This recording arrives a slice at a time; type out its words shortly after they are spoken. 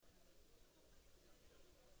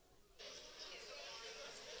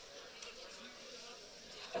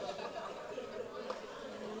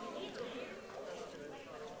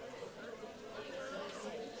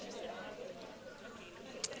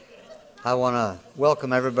I want to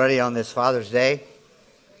welcome everybody on this Father's Day.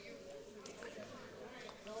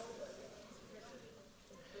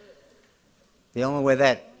 The only way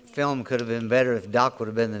that film could have been better if Doc would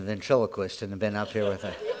have been the ventriloquist and have been up here with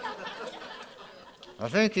it. I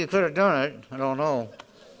think you could have done it. I don't know.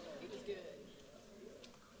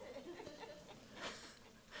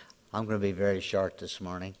 I'm going to be very short this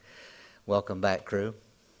morning. Welcome back, crew.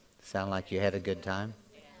 Sound like you had a good time?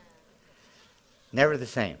 Never the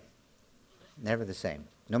same. Never the same.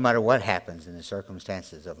 No matter what happens in the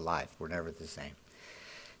circumstances of life, we're never the same.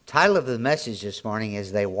 Title of the message this morning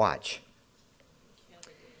is They Watch.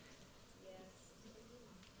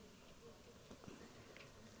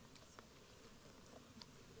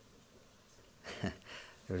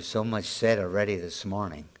 There's so much said already this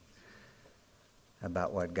morning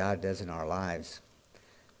about what God does in our lives.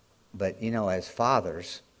 But, you know, as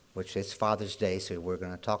fathers, which it's Father's Day, so we're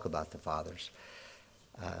going to talk about the fathers.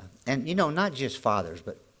 And, you know, not just fathers,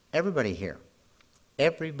 but everybody here.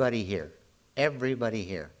 Everybody here. Everybody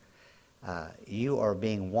here. You are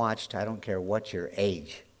being watched. I don't care what your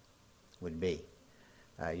age would be.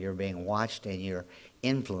 You're being watched and you're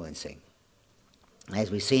influencing.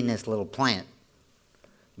 As we've seen this little plant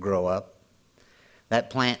grow up,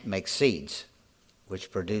 that plant makes seeds,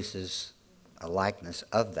 which produces a likeness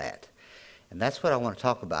of that. And that's what I want to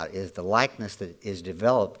talk about, is the likeness that is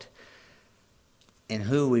developed in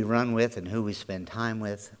who we run with and who we spend time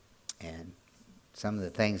with, and some of the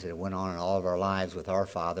things that went on in all of our lives with our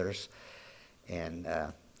fathers. And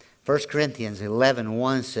 1 Corinthians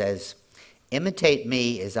 11:1 says, imitate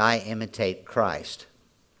me as I imitate Christ.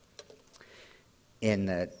 In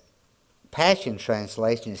the Passion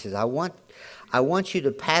Translation, it says, I want you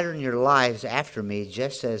to pattern your lives after me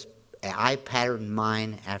just as I patterned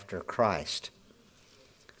mine after Christ.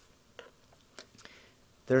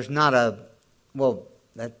 There's not a, well,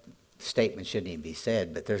 that statement shouldn't even be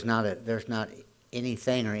said, but there's not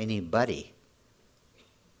anything or anybody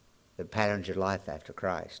that patterns your life after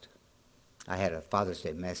Christ. I had a Father's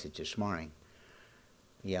Day message this morning.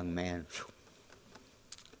 A young man,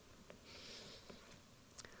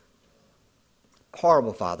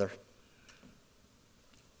 horrible father,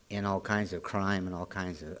 in all kinds of crime and all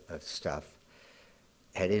kinds of stuff,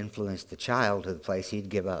 had influenced the child to the place he'd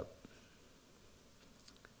give up.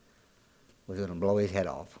 Was going to blow his head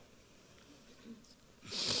off.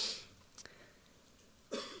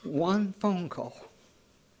 One phone call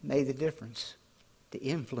made the difference, the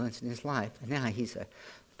influence in his life. And now he's a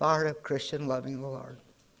fired up Christian loving the Lord.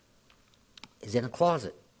 He's in a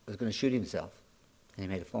closet, was going to shoot himself, and he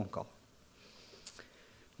made a phone call.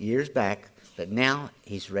 Years back, but now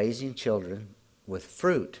he's raising children with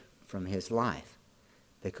fruit from his life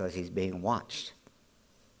because he's being watched.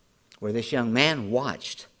 Where this young man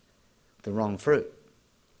watched the wrong fruit,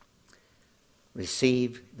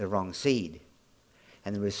 received the wrong seed.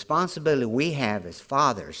 And the responsibility we have as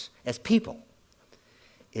fathers, as people,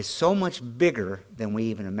 is so much bigger than we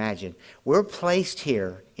even imagine. We're placed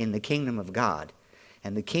here in the kingdom of God,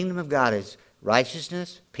 and the kingdom of God is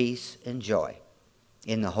righteousness, peace, and joy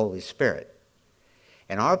in the Holy Spirit.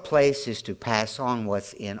 And our place is to pass on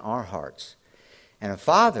what's in our hearts. And a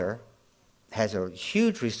father has a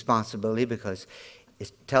huge responsibility because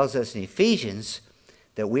it tells us in Ephesians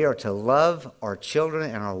that we are to love our children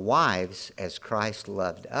and our wives as Christ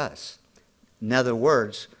loved us. In other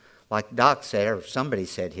words, like Doc said, or somebody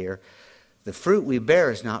said here, the fruit we bear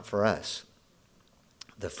is not for us.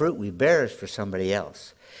 The fruit we bear is for somebody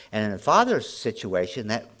else. And in a father's situation,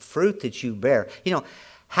 that fruit that you bear, you know,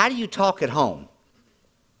 how do you talk at home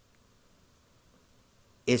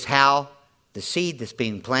is how the seed that's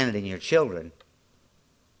being planted in your children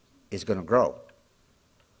is going to grow.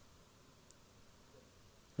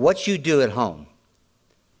 What you do at home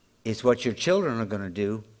is what your children are going to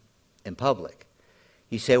do in public.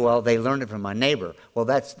 You say, well, they learned it from my neighbor. Well,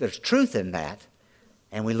 there's truth in that.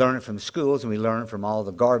 And we learn it from schools, and we learn it from all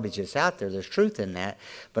the garbage that's out there. There's truth in that.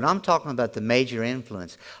 But I'm talking about the major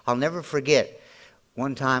influence. I'll never forget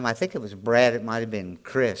one time, I think it was Brad, it might have been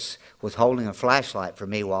Chris, was holding a flashlight for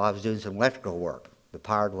me while I was doing some electrical work. The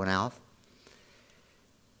power went out.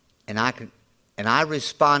 And I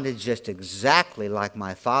responded just exactly like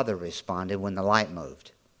my father responded when the light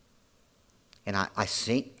moved. And I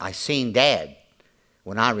seen Dad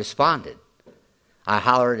when I responded. I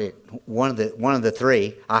hollered at one of the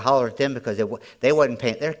three. I hollered at them because they wasn't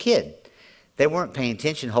paying. They're a kid. They weren't paying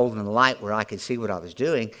attention, holding the light where I could see what I was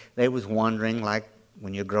doing. They was wondering like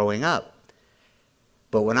when you're growing up.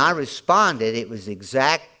 But when I responded, it was the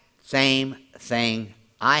exact same thing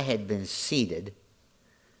I had been seeded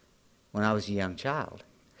when I was a young child.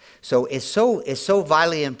 So it's so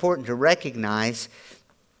vitally important to recognize,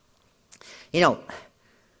 a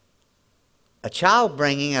child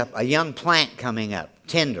bringing up, a young plant coming up,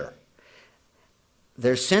 tender.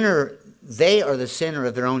 They are the center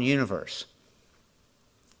of their own universe.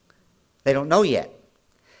 They don't know yet.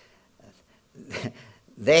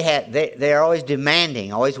 They are always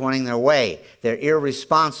demanding, always wanting their way. They're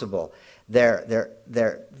irresponsible. They're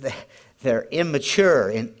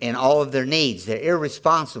immature in all of their needs. They're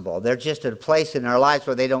irresponsible. They're just at a place in their lives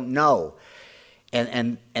where they don't know.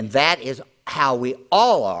 And that is how we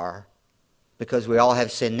all are, because we all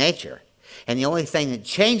have sin nature. And the only thing that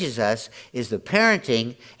changes us is the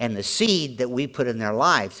parenting and the seed that we put in their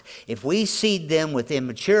lives. If we seed them with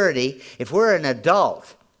immaturity, if we're an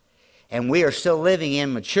adult and we are still living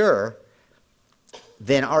immature,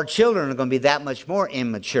 then our children are going to be that much more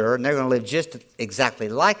immature, and they're going to live just exactly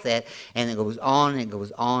like that, and it goes on, and it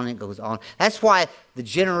goes on, and it goes on. That's why the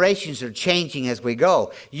generations are changing as we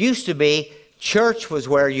go. Used to be, church was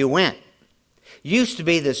where you went. Used to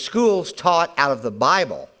be the schools taught out of the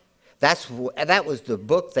Bible. That was the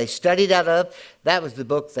book they studied out of. That was the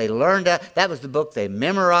book they learned out. That was the book they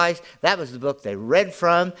memorized. That was the book they read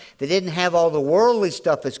from. They didn't have all the worldly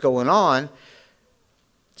stuff that's going on.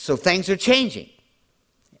 So things are changing.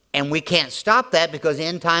 And we can't stop that because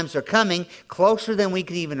end times are coming closer than we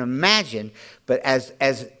could even imagine. But as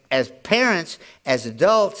parents, as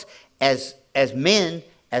adults, as men,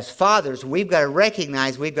 as fathers, we've got to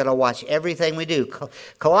recognize, we've got to watch everything we do.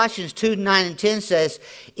 Colossians 2:9-10 says,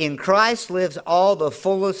 "In Christ lives all the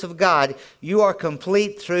fullness of God. You are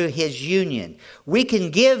complete through His union." We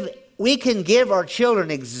can give our children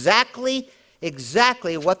exactly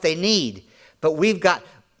what they need. But we've got...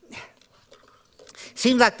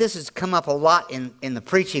 Seems like this has come up a lot in the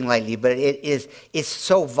preaching lately, but it's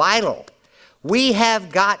so vital. We have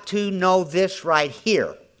got to know this right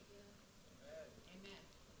here.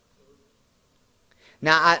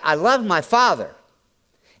 Now, I love my father,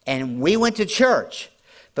 and we went to church,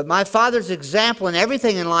 but my father's example in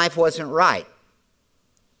everything in life wasn't right.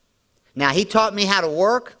 Now, he taught me how to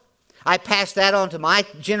work. I passed that on to my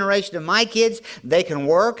generation of my kids. They can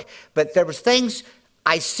work, but there was things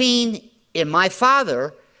I seen in my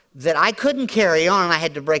father that I couldn't carry on, and I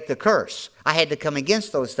had to break the curse. I had to come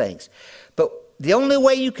against those things. But the only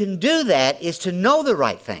way you can do that is to know the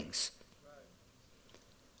right things.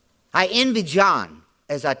 I envy John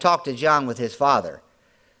as I talked to John with his father.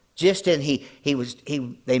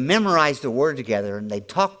 They memorized the word together and they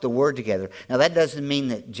talked the word together. Now that doesn't mean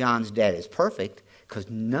that John's dad is perfect, because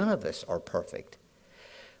none of us are perfect.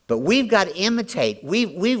 But we've got to imitate.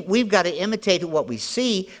 We've got to imitate what we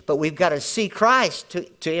see, but we've got to see Christ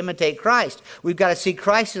to imitate Christ. We've got to see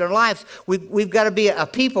Christ in our lives. We've got to be a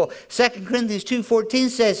people. 2 Corinthians 2:14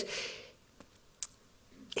 says,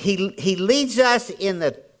 He leads us in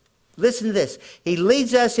the... Listen to this. He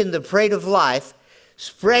leads us in the parade of life,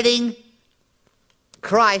 spreading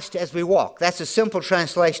Christ as we walk. That's a simple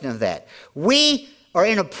translation of that. We are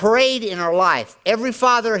in a parade in our life. Every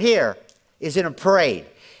father here is in a parade.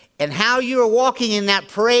 And how you are walking in that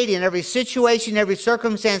parade in every situation, every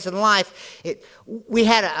circumstance in life. We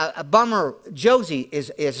had a bummer. Josie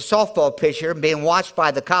is a softball pitcher being watched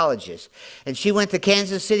by the colleges. And she went to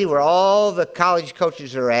Kansas City where all the college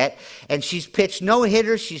coaches are at. And she's pitched no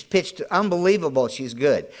hitters. She's pitched unbelievable. She's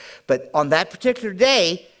good. But on that particular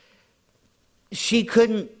day, she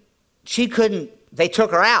couldn't, they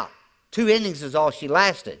took her out. 2 innings is all she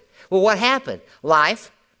lasted. Well, what happened?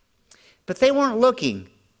 Life. But they weren't looking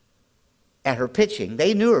at her pitching.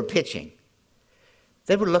 They knew her pitching.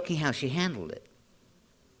 They were looking how she handled it.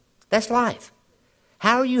 That's life.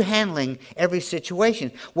 How are you handling every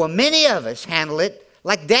situation? Well, many of us handle it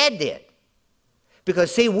like Dad did.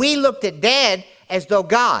 Because, see, we looked at Dad as though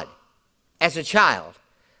God, as a child.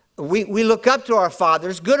 We look up to our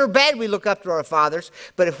fathers. Good or bad, we look up to our fathers.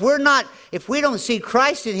 But if we don't see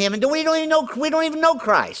Christ in him, and we don't even know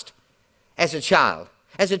Christ as a child.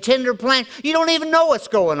 As a tender plant, you don't even know what's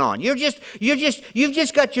going on. You've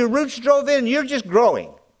just got your roots drove in and you're just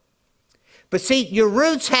growing. But see, your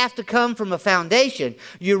roots have to come from a foundation.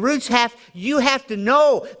 You have to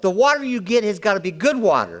know the water you get has got to be good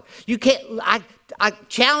water. You can't, I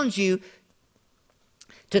challenge you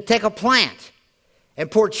to take a plant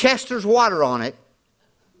and pour Chester's water on it,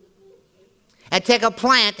 and take a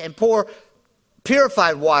plant and pour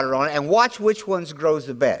purified water on it, and watch which ones grows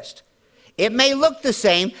the best. It may look the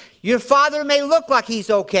same. Your father may look like he's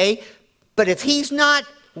okay, but if he's not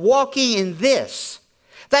walking in this,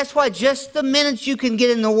 That's why just the minutes you can get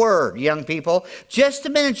in the Word, young people, just the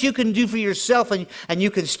minutes you can do for yourself and you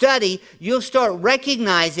can study, you'll start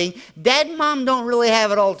recognizing Dad and Mom don't really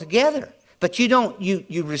have it all together. But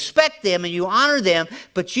you respect them and you honor them,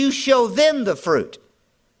 but you show them the fruit.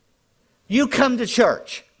 You come to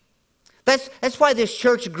church. That's why this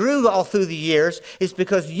church grew all through the years, is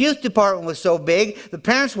because the youth department was so big, the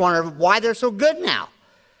parents wondered why they're so good now.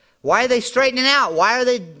 Why are they straightening out? Why are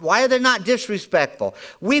they not disrespectful?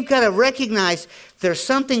 We've got to recognize there's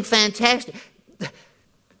something fantastic.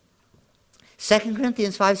 2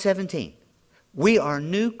 Corinthians 5:17. We are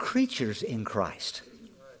new creatures in Christ.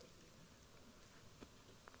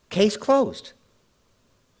 Case closed.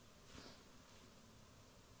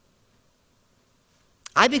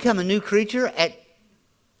 I become a new creature at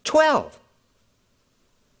 12.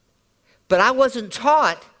 But I wasn't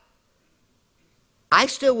taught. I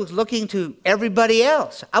still was looking to everybody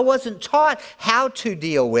else. I wasn't taught how to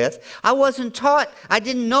deal with. I wasn't taught. I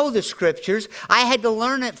didn't know the scriptures. I had to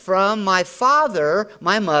learn it from my father,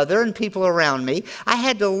 my mother, and people around me. I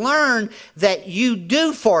had to learn that you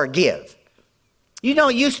do forgive. You know,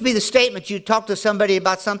 it used to be the statement, you talk to somebody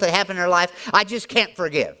about something that happened in their life, I just can't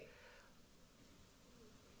forgive.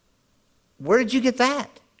 Where did you get that?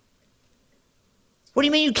 What do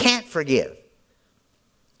you mean you can't forgive?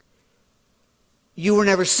 You were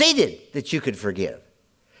never seated that you could forgive.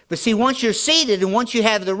 But see, once you're seated and once you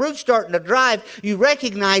have the roots starting to drive, you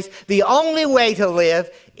recognize the only way to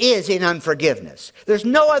live is in unforgiveness. There's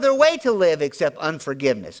no other way to live except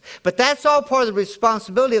unforgiveness. But that's all part of the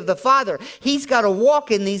responsibility of the Father. He's got to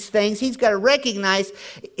walk in these things. He's got to recognize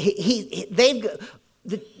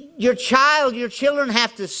your children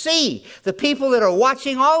have to see. The people that are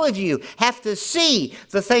watching all of you have to see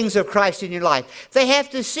the things of Christ in your life. They have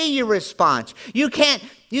to see your response. You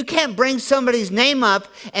can't bring somebody's name up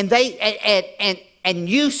and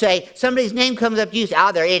you say, somebody's name comes up, you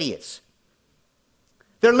say, they're idiots.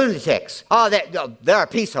 They're lunatics. They're a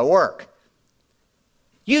piece of work.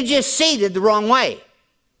 You just seated the wrong way.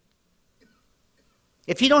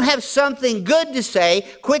 If you don't have something good to say,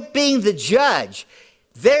 quit being the judge.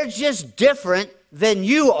 They're just different than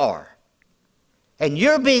you are. And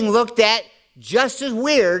you're being looked at just as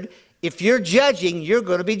weird. If you're judging, you're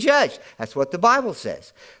going to be judged. That's what the Bible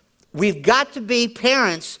says. We've got to be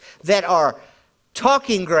parents that are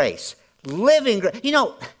talking grace, living grace. You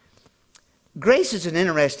know, grace is an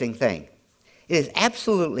interesting thing. It is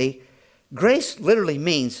absolutely, grace literally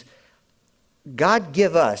means God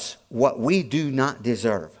give us what we do not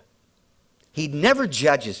deserve. He never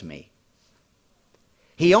judges me.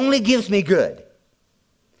 He only gives me good.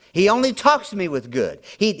 He only talks to me with good.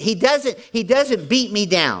 He doesn't beat me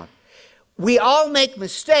down. We all make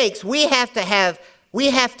mistakes. We have to have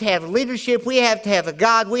leadership. We have to have a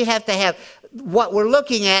God. We have to have what we're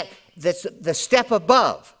looking at that's the step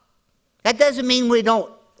above. That doesn't mean we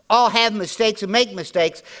don't all have mistakes and make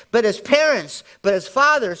mistakes. But as parents, but as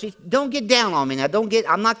fathers, don't get down on me now.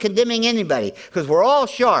 I'm not condemning anybody because we're all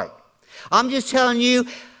sharp. I'm just telling you.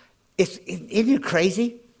 Isn't it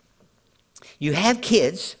crazy? You have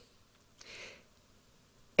kids,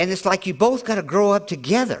 and it's like you both got to grow up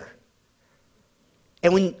together.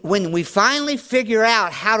 And when we finally figure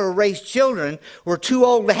out how to raise children, we're too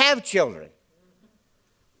old to have children.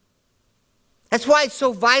 That's why it's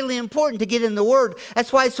so vitally important to get in the Word.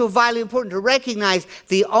 That's why it's so vitally important to recognize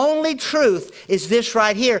the only truth is this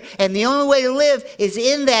right here. And the only way to live is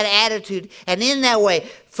in that attitude and in that way.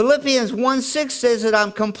 Philippians 1:6 says that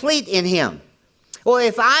I'm complete in Him. Well,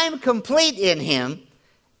 if I'm complete in Him,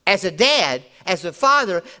 as a dad, as a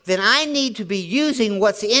father, then I need to be using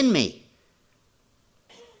what's in me.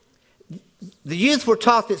 The youth were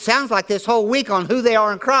taught, it sounds like this whole week, on who they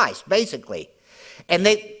are in Christ, basically. And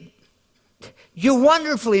you're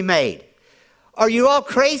wonderfully made. Are you all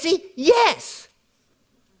crazy? Yes.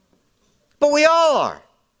 But we all are.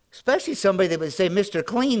 Especially somebody that would say Mr.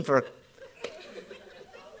 Clean for...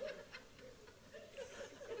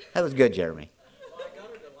 That was good, Jeremy. Well, I got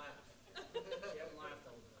her to laugh. She hadn't laughed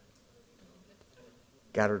all the time.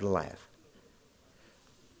 Got her to laugh.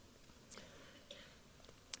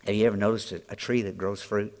 Have you ever noticed a tree that grows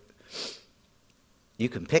fruit? You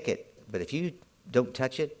can pick it, but if you don't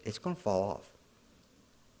touch it, it's going to fall off.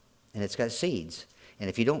 And it's got seeds. And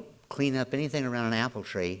if you don't clean up anything around an apple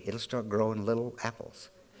tree, it'll start growing little apples.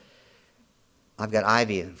 I've got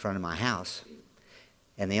ivy in front of my house.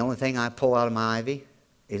 And the only thing I pull out of my ivy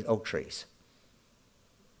is oak trees.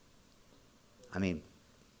 I mean,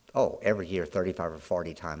 every year 35 or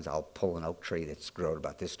 40 times I'll pull an oak tree that's grown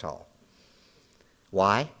about this tall.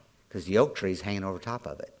 Why? Because the oak tree's hanging over top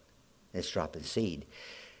of it. It's dropping seed.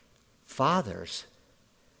 Fathers,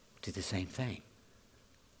 do the same thing.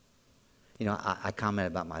 You know, I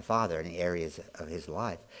commented about my father in the areas of his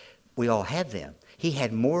life. We all have them. He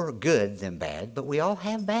had more good than bad, but we all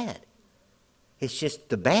have bad. It's just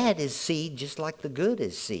the bad is seed just like the good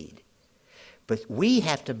is seed. But we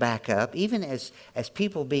have to back up, even as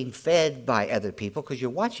people being fed by other people, because you're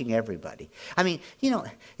watching everybody. I mean, you know,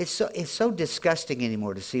 it's so disgusting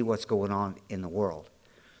anymore to see what's going on in the world.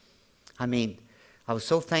 I mean, I was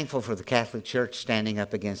so thankful for the Catholic Church standing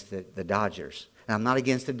up against the Dodgers. And I'm not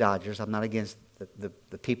against the Dodgers. I'm not against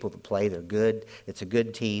the people that play. They're good. It's a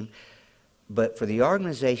good team. But for the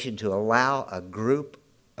organization to allow a group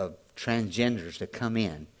of transgenders to come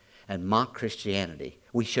in and mock Christianity,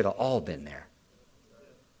 we should have all been there.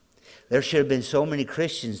 There should have been so many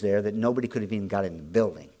Christians there that nobody could have even got in the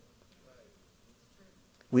building.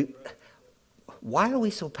 Why are we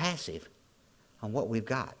so passive on what we've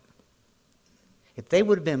got? If they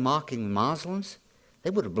would have been mocking the Muslims, they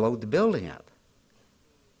would have blown the building up.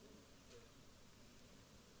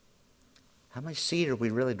 How much seed are we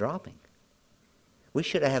really dropping? We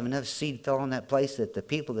should have enough seed fell on that place that the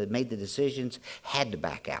people that made the decisions had to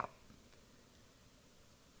back out.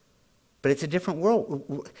 But it's a different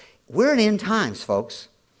world. We're in end times, folks.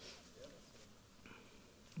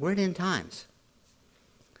 We're in end times.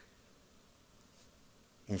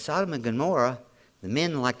 In Sodom and Gomorrah, the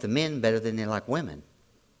men like the men better than they like women.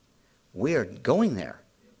 We are going there.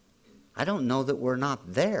 I don't know that we're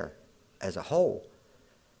not there as a whole.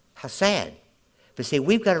 How sad. But see,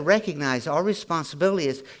 we've got to recognize our responsibility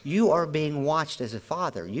is you are being watched as a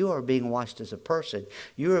father. You are being watched as a person.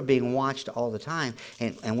 You are being watched all the time.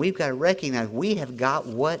 And we've got to recognize we have got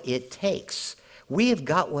what it takes. We have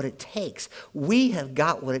got what it takes. We have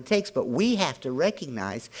got what it takes. But we have to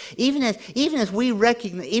recognize, even as we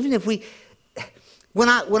recognize, even if we, when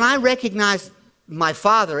I recognized my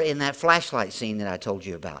father in that flashlight scene that I told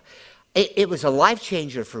you about, it was a life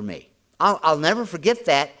changer for me. I'll never forget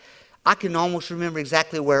that. I can almost remember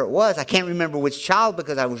exactly where it was. I can't remember which child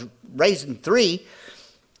because I was raising 3.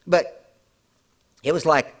 But it was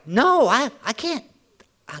like, no, I can't.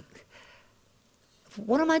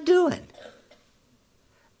 What am I doing?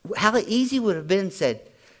 How easy would have been said,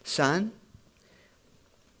 son,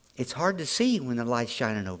 it's hard to see when the light's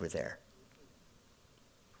shining over there.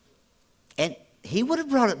 And he would have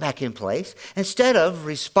brought it back in place instead of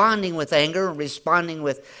responding with anger and responding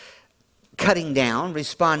with cutting down,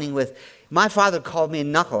 responding with, my father called me a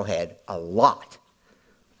knucklehead a lot.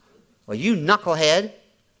 Well, you knucklehead.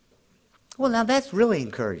 Well, now that's really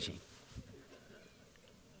encouraging.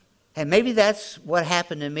 And maybe that's what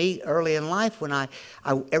happened to me early in life when I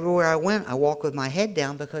everywhere I went, I walked with my head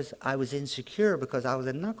down because I was insecure because I was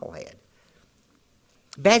a knucklehead.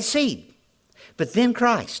 Bad seed. But then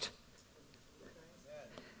Christ.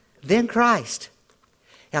 Then Christ.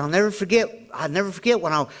 And I'll never forget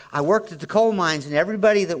when I worked at the coal mines, and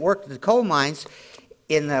everybody that worked at the coal mines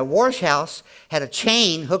in the wash house had a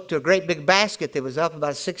chain hooked to a great big basket that was up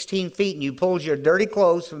about 16 feet, and you pulled your dirty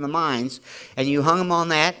clothes from the mines, and you hung them on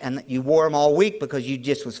that, and you wore them all week because you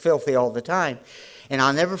just was filthy all the time. And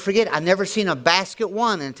I'll never forget, I've never seen a basket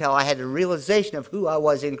one until I had a realization of who I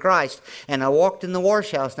was in Christ. And I walked in the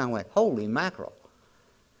wash house, and I went, holy mackerel.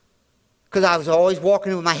 Because I was always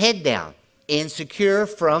walking with my head down, insecure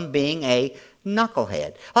from being a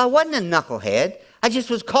knucklehead. I wasn't a knucklehead. I just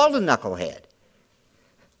was called a knucklehead.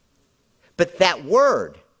 But that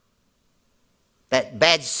word, that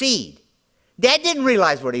bad seed, Dad didn't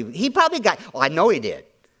realize what he probably got. Oh, I know he did.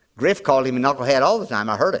 Griff called him a knucklehead all the time.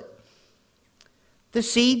 I heard it. The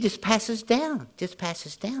seed just passes down,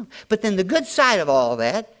 But then the good side of all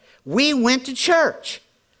that, we went to church.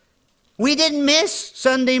 We didn't miss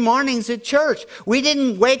Sunday mornings at church. We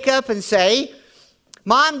didn't wake up and say,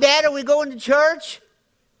 Mom, Dad, are we going to church?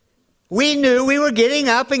 We knew we were getting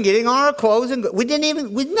up and getting on our clothes. And we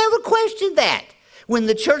never questioned that. When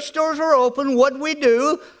the church doors were open, what did we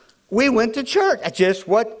do? We went to church.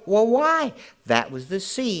 Why? That was the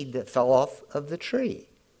seed that fell off of the tree.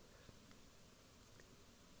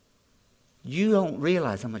 You don't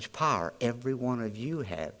realize how much power every one of you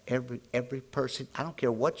have. Every person, I don't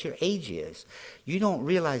care what your age is. You don't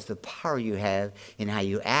realize the power you have in how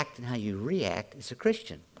you act and how you react as a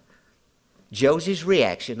Christian. Josie's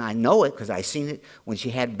reaction, I know it because I seen it when she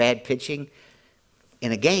had bad pitching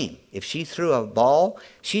in a game. If she threw a ball,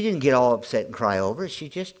 she didn't get all upset and cry over it. She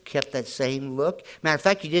just kept that same look. Matter of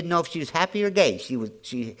fact, you didn't know if she was happy or gay.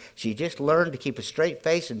 She just learned to keep a straight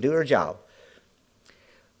face and do her job.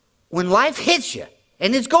 When life hits you,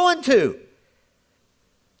 and it's going to.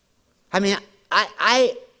 I mean,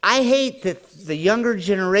 I hate that the younger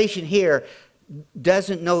generation here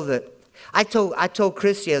doesn't know that. I told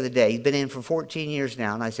Chris the other day, he's been in for 14 years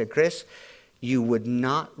now, and I said, Chris, you would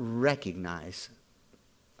not recognize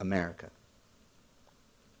America.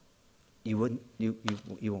 You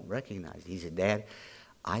won't recognize it. He said, Dad,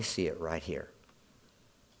 I see it right here.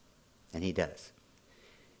 And he does.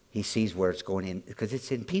 He sees where it's going in, because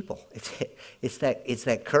it's in people. It's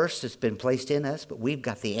that curse that's been placed in us, but we've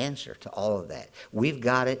got the answer to all of that. We've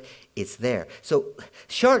got it. It's there. So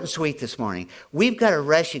short and sweet this morning, we've got to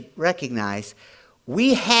recognize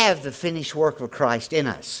we have the finished work of Christ in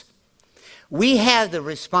us. We have the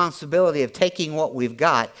responsibility of taking what we've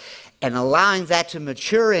got and allowing that to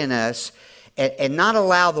mature in us, and not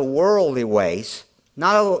allow the worldly ways,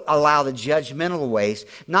 not allow the judgmental ways,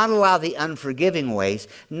 not allow the unforgiving ways,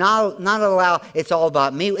 not allow it's all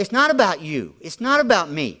about me. It's not about you. It's not about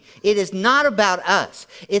me. It is not about us.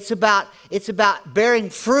 It's about bearing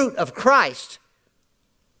fruit of Christ,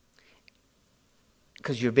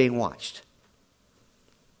 because you're being watched.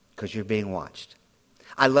 Because you're being watched.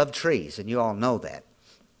 I love trees, and you all know that.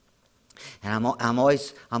 And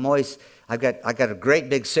I've got a great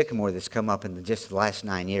big sycamore that's come up in just the last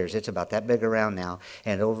 9 years. It's about that big around now,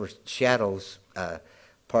 and it overshadows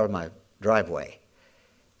part of my driveway.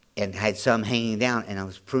 And had some hanging down, and I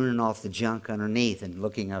was pruning off the junk underneath and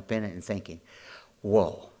looking up in it and thinking,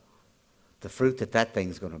 whoa, the fruit that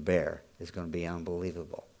thing's going to bear is going to be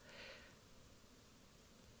unbelievable.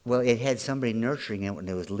 Well, it had somebody nurturing it when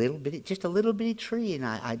it was just a little bitty tree, and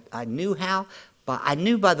I knew how. But I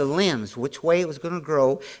knew by the limbs which way it was going to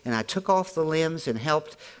grow, and I took off the limbs and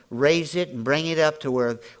helped raise it and bring it up to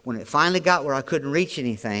where, when it finally got where I couldn't reach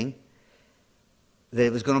anything, that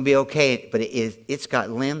it was going to be okay. But it's got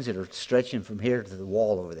limbs that are stretching from here to the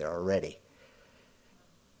wall over there already.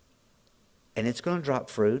 And it's going to drop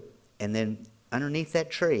fruit, and then underneath that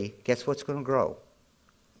tree, guess what's going to grow?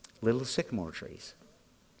 Little sycamore trees.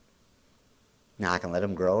 Now, I can let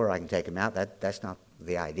them grow or I can take them out. That's not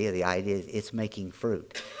the idea. The idea is it's making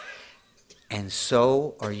fruit. And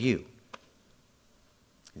so are you.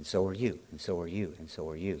 And so are you. And so are you. And so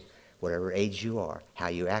are you. Whatever age you are, how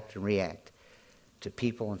you act and react to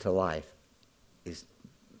people and to life is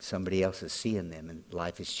somebody else is seeing them, and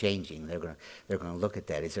life is changing. They're going to look at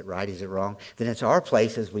that. Is it right? Is it wrong? Then it's our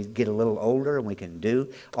place as we get a little older and we can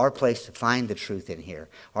do, our place to find the truth in here.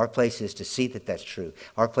 Our place is to see that that's true.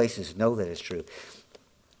 Our place is to know that it's true.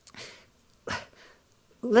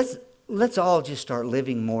 Let's all just start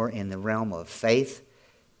living more in the realm of faith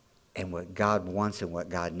and what God wants and what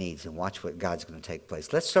God needs, and watch what God's going to take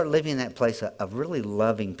place. Let's start living in that place of really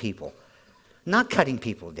loving people. Not cutting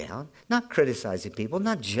people down, not criticizing people,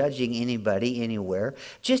 not judging anybody anywhere.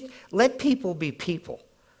 Just let people be people.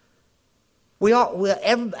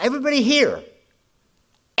 Everybody here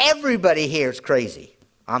is crazy.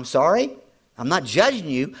 I'm sorry. I'm not judging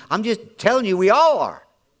you. I'm just telling you we all are.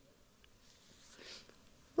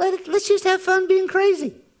 Let's just have fun being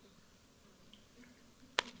crazy.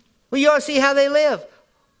 Well, you ought to see how they live.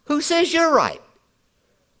 Who says you're right?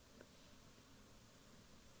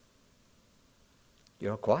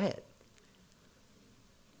 You're all quiet.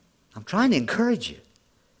 I'm trying to encourage you,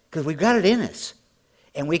 because we've got it in us.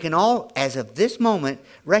 And we can all, as of this moment,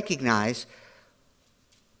 recognize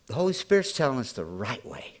the Holy Spirit's telling us the right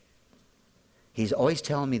way. He's always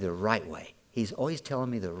telling me the right way. He's always telling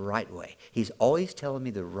me the right way. He's always telling me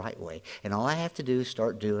the right way. And all I have to do is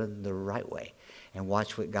start doing the right way and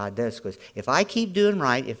watch what God does. Because if I keep doing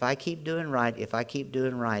right, if I keep doing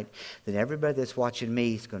right, then everybody that's watching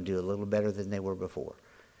me is going to do a little better than they were before.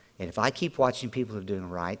 And if I keep watching people who are doing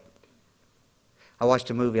right, I watched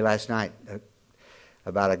a movie last night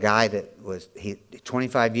about a guy that was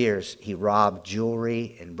 25 years, he robbed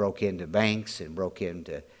jewelry and broke into banks and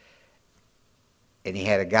and he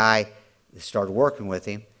had a guy that started working with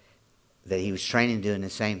him that he was training doing the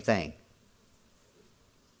same thing.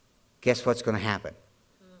 Guess what's going to happen?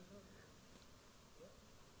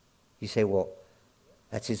 You say, well,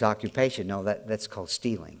 that's his occupation. No, that's called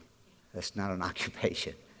stealing. That's not an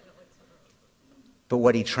occupation. But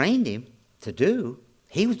what he trained him to do,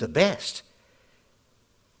 he was the best.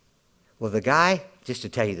 Well, the guy, just to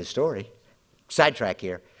tell you the story, sidetrack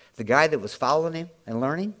here, the guy that was following him and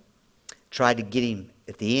learning tried to get him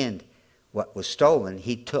at the end. What was stolen,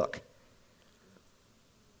 he took.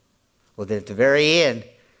 Well, then at the very end,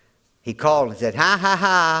 he called and said, ha, ha,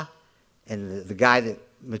 ha. And the guy that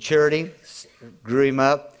matured him, grew him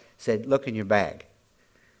up, said, look in your bag.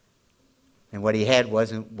 And what he had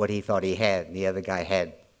wasn't what he thought he had, and the other guy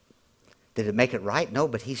had. Did it make it right? No,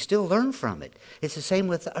 but he still learned from it. It's the same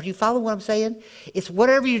with, are you following what I'm saying? It's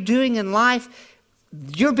whatever you're doing in life,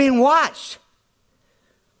 you're being watched.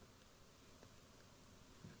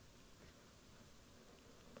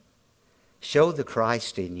 Show the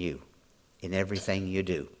Christ in you, in everything you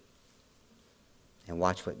do. And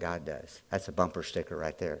watch what God does. That's a bumper sticker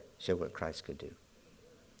right there. Show what Christ could do.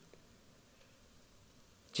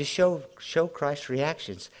 Just show Christ's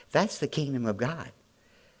reactions. That's the kingdom of God.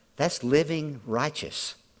 That's living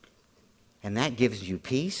righteous. And that gives you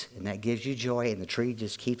peace, and that gives you joy, and the tree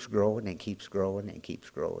just keeps growing and keeps growing and keeps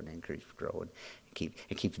growing and keeps growing.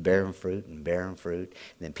 It keeps bearing fruit and bearing fruit.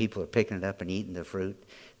 And then people are picking it up and eating the fruit.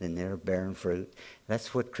 Then they're bearing fruit.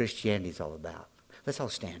 That's what Christianity is all about. Let's all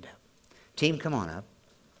stand up. Team, come on up.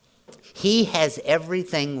 He has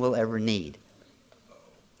everything we'll ever need.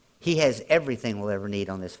 He has everything we'll ever need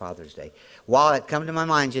on this Father's Day. While it come to my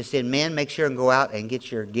mind just then, men, make sure and go out and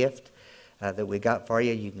get your gift that we got for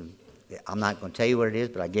you. You can. I'm not going to tell you what it is,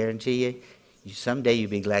 but I guarantee you, someday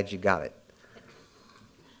you'll be glad you got it.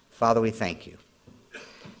 Father, we thank you.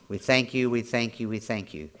 We thank you, we thank you, we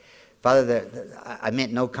thank you. Father, I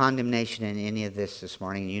meant no condemnation in any of this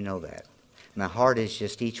morning, and you know that. My heart is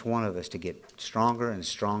just each one of us to get stronger and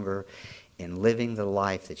stronger in living the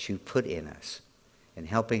life that you put in us and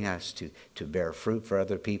helping us to bear fruit for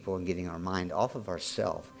other people and getting our mind off of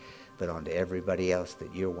ourselves, but onto everybody else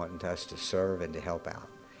that you're wanting us to serve and to help out.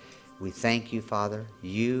 We thank you, Father.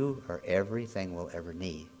 You are everything we'll ever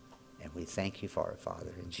need. And we thank you for it,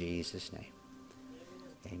 Father, in Jesus' name.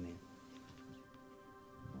 Amen.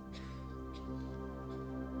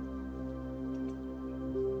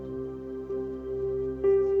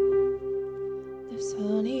 There's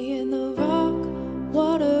honey in the rock,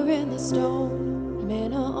 water in the stone,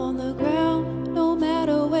 manna on the ground, no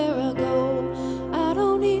matter where I go. I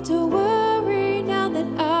don't need to worry now that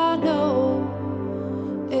I know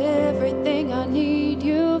everything I need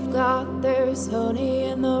you've got. There's honey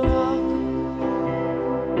in the rock.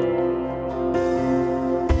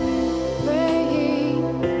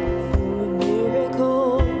 Praying for a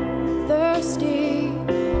miracle, thirsty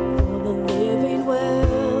for the living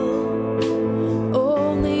well.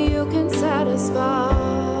 Only you can satisfy.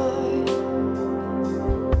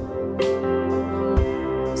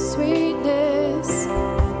 Sweetness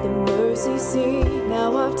at the mercy seat.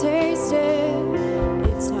 Now I've tasted.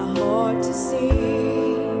 It's not hard to see.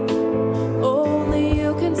 Only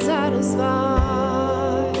you can satisfy.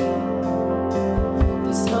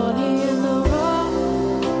 There's honey in the rock.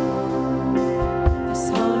 There's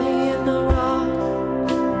honey in the rock.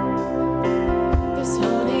 There's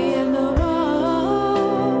honey in the rock.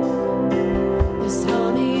 There's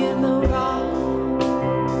honey in the rock.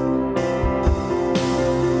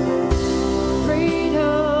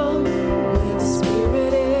 Freedom where the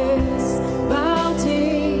Spirit is.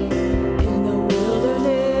 Bounty in the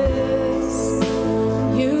wilderness.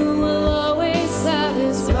 You will always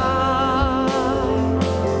satisfy.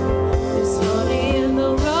 There's honey in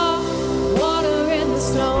the rock, water in the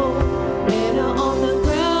snow, manna on the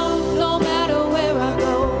ground, no matter where I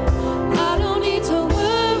go. I don't need to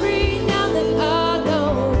worry now that I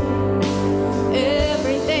know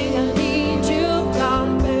everything I need you've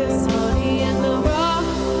got. There's honey in the rock,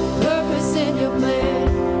 purpose in your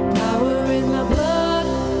plan, power in the blood,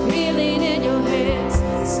 healing in your hands.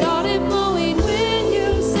 Started flowing when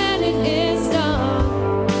you said it is done.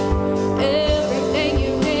 Everything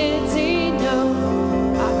you did's enough.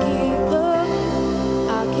 I keep looking,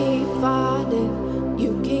 I keep finding,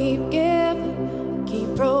 you keep giving, keep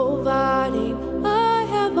providing. I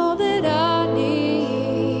have all that I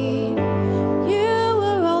need. You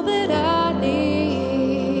are all that I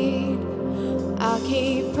need. I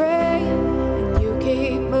keep praying and you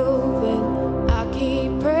keep moving. I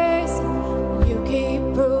keep praising, you keep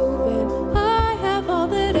proving. I have all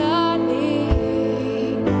that I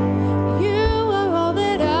need. You are all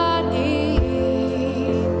that I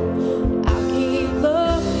need. I keep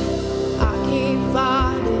looking, I keep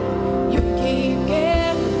finding, you keep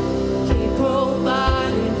giving, keep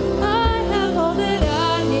providing. I have all that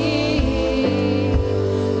I need.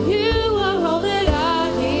 You are all that I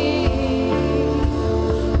need.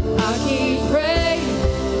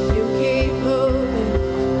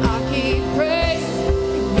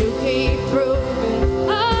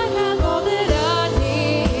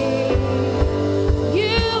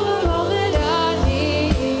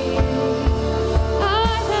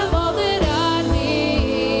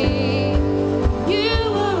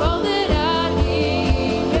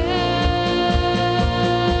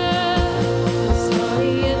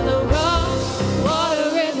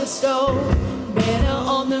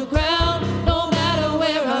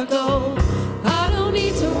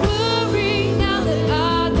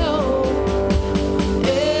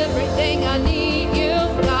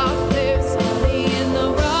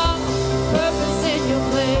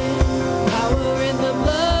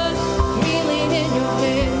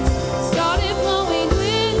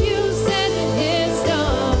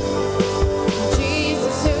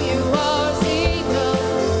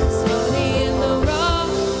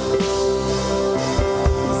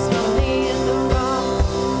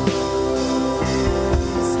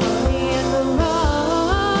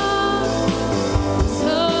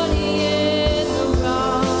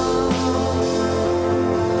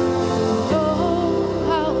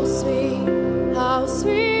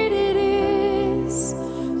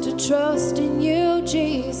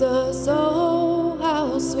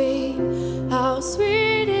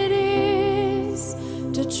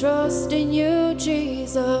 trust in you,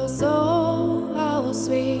 Jesus. Oh, how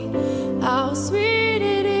sweet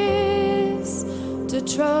it is to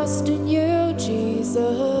trust in you, Jesus.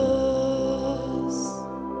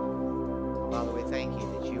 Father, we thank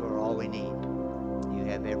you that you are all we need. You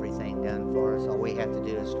have everything done for us. All we have to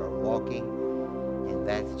do is start walking in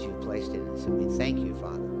that you've placed in us. And we thank you,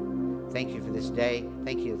 Father. Thank you for this day.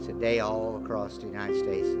 Thank you today all across the United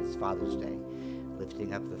States. It's Father's Day.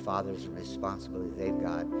 Lifting up the fathers and responsibility they've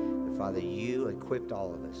got. But Father, you equipped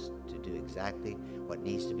all of us to do exactly what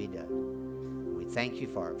needs to be done. We thank you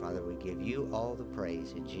for it, Father. We give you all the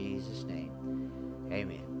praise in Jesus' name.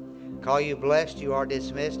 Amen. Call you blessed. You are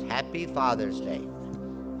dismissed. Happy Father's Day.